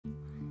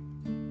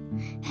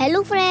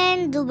Hello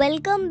friends,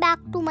 welcome back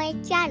to my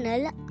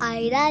channel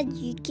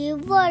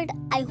ayragkworld.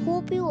 I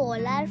hope you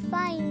all are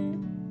fine.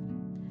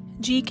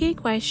 GK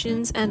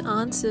questions and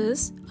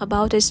answers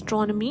about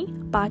astronomy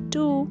part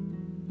 2.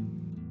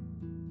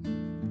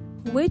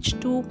 Which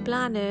two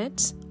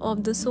planets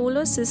of the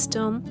solar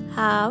system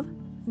have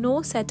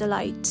no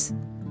satellites?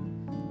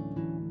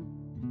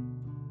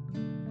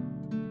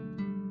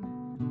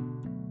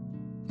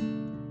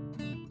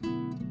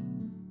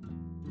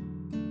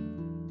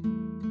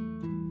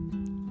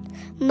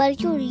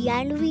 Mercury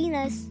and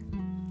Venus.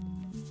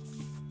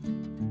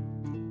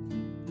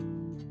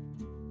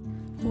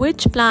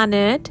 Which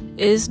planet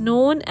is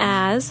known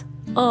as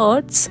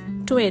Earth's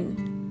twin?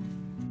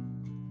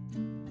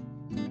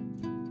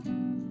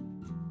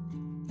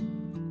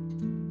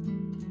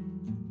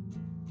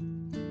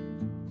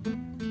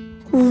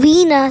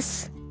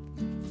 Venus.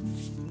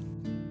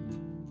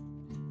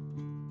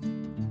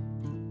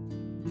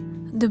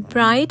 The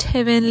bright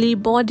heavenly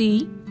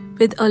body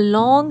with a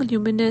long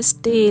luminous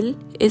tail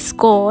is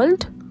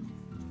called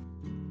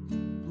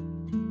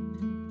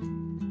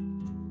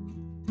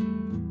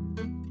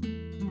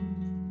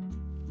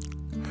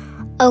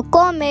A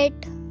comet.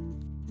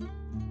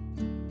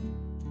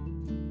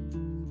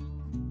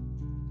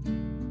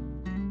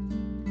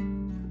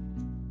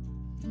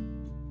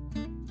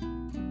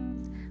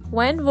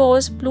 When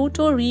was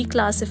Pluto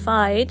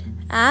reclassified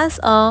as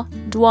a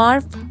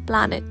dwarf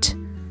planet?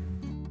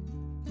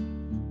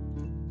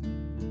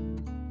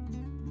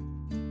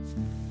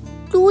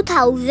 In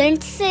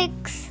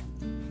 2006.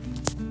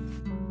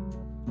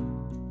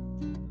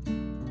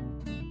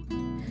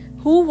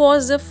 Who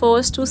was the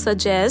first to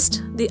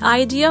suggest the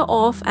idea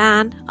of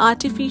an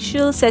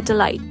artificial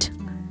satellite?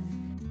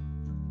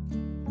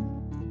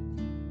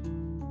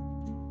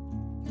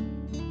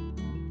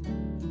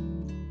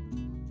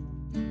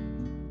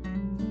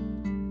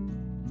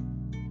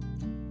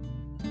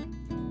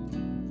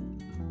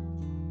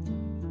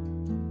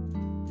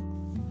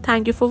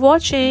 Thank you for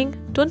watching.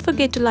 Don't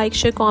forget to like,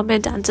 share,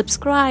 comment and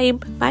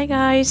subscribe. Bye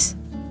guys.